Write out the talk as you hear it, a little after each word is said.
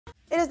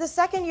It is the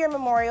second-year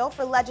memorial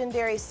for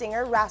legendary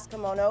singer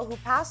Kimono, who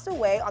passed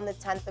away on the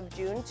 10th of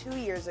June 2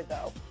 years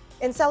ago.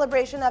 In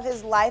celebration of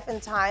his life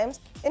and times,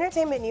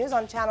 Entertainment News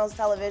on Channels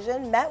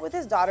Television met with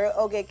his daughter,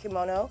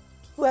 Kimono,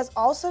 who has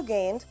also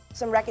gained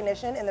some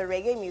recognition in the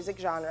reggae music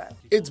genre.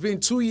 It's been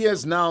 2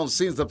 years now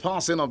since the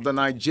passing of the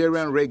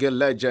Nigerian reggae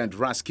legend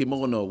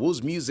Kimono,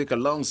 whose music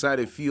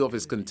alongside a few of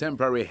his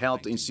contemporary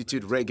helped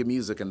institute reggae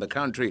music in the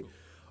country.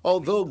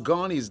 Although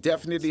gone, he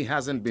definitely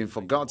hasn't been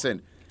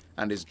forgotten,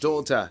 and his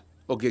daughter,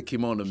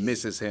 Kimono,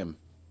 misses him.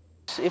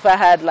 If I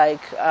had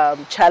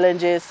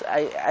challenges,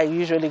 I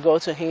usually go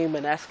to him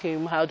and ask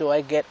him, how do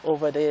I get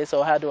over this,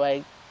 or how do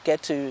I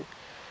get to,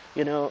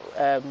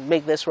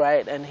 make this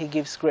right? And he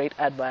gives great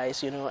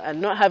advice, and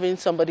not having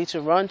somebody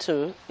to run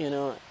to,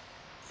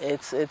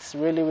 it's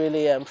really,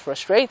 really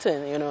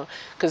frustrating,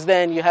 because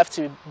then you have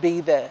to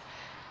be the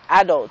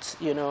adult,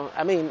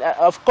 I mean,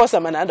 of course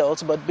I'm an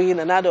adult, but being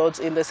an adult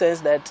in the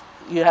sense that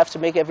you have to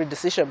make every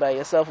decision by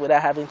yourself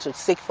without having to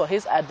seek for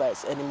his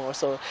advice anymore.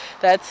 So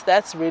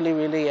that's really,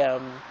 really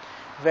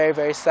very,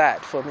 very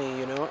sad for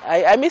me,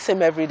 I miss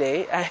him every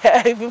day.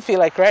 I even feel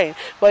like crying.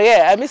 But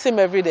yeah, I miss him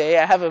every day.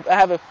 I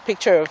have a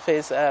picture of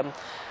his,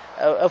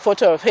 a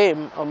photo of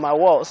him on my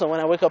wall. So when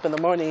I wake up in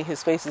the morning,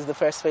 his face is the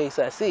first face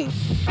I see.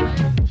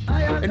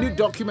 A new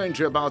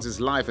documentary about his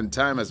life and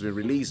time has been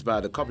released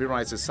by the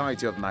Copyright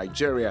Society of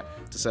Nigeria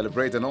to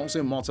celebrate and also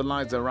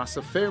immortalize the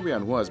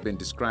Rastafarian, who has been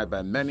described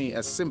by many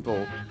as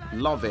simple,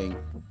 loving,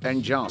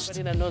 and just.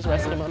 Everybody that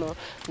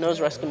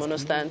knows Kimono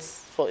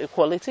stands for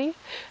equality,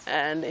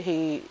 and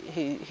he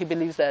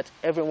believes that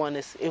everyone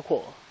is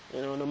equal.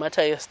 No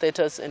matter your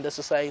status in the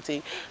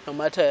society, no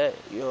matter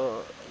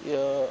your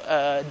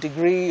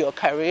degree, your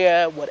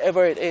career,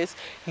 whatever it is,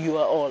 you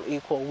are all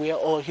equal. We are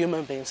all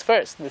human beings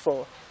first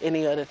before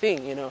any other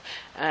thing,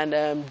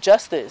 And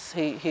justice,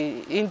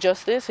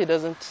 injustice, he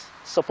doesn't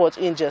support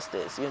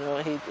injustice,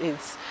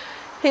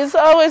 He's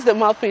always the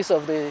mouthpiece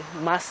of the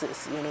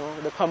masses,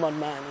 the common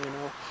man,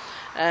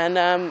 And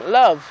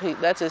love,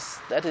 that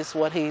is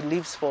what he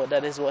lives for,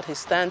 that is what he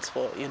stands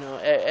for,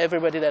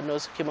 Everybody that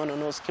knows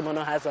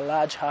Kimono has a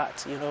large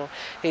heart,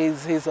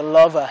 He's a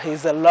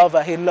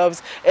lover, he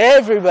loves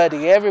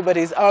everybody,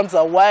 everybody's arms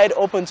are wide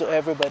open to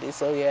everybody.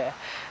 So yeah,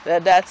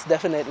 that's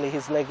definitely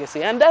his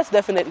legacy, and that's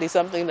definitely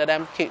something that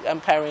I'm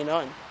carrying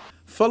on.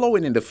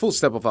 Following in the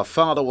footsteps of her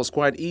father was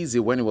quite easy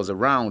when he was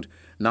around.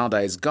 Now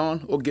that he's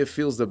gone, Oge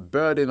feels the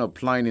burden of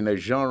playing in a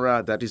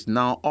genre that is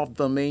now off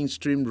the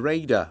mainstream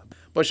radar.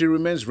 But she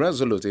remains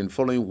resolute in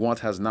following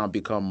what has now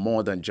become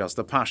more than just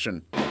a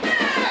passion.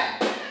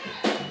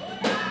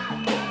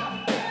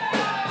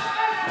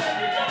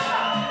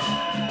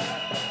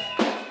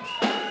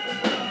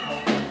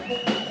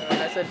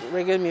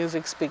 Reggae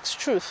music speaks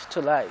truth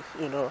to life,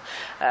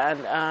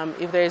 and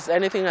if there's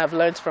anything I've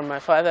learned from my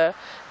father,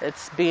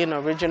 it's being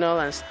original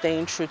and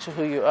staying true to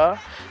who you are,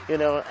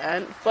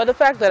 and for the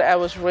fact that I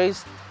was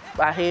raised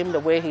by him the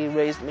way he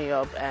raised me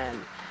up and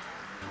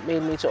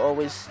made me to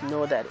always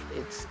know that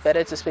it's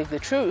better to speak the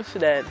truth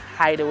than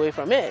hide away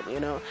from it,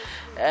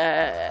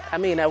 I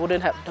mean, I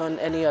wouldn't have done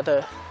any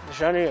other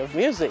genre of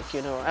music,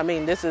 I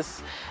mean,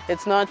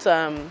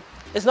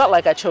 it's not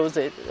like I chose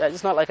it.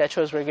 It's not like I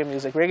chose reggae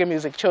music. Reggae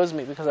music chose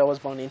me because I was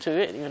born into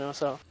it,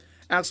 so.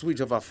 Asked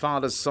which of her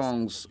father's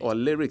songs or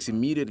lyrics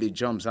immediately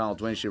jumps out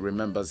when she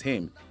remembers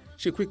him,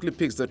 she quickly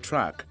picks the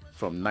track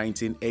from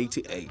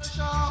 1988.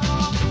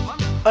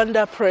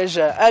 Under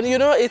Pressure. And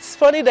it's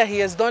funny that he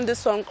has done this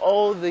song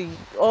all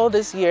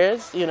these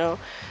years,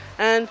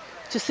 and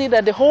to see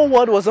that the whole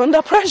world was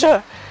under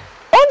pressure.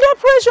 Under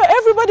pressure,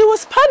 everybody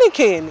was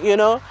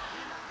panicking,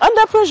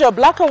 Under pressure,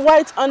 black and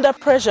white under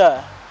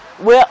pressure.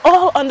 We're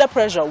all under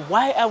pressure.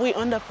 Why are we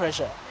under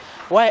pressure?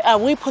 Why are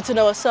we putting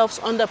ourselves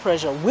under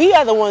pressure? We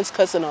are the ones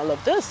causing all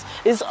of this.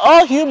 It's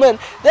all human.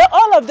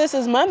 All of this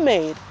is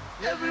man-made.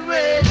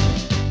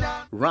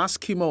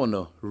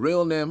 Kimono,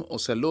 real name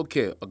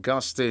Oseloke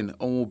Augustine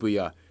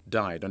Onwubuya,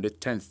 died on the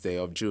 10th day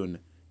of June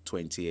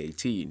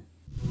 2018.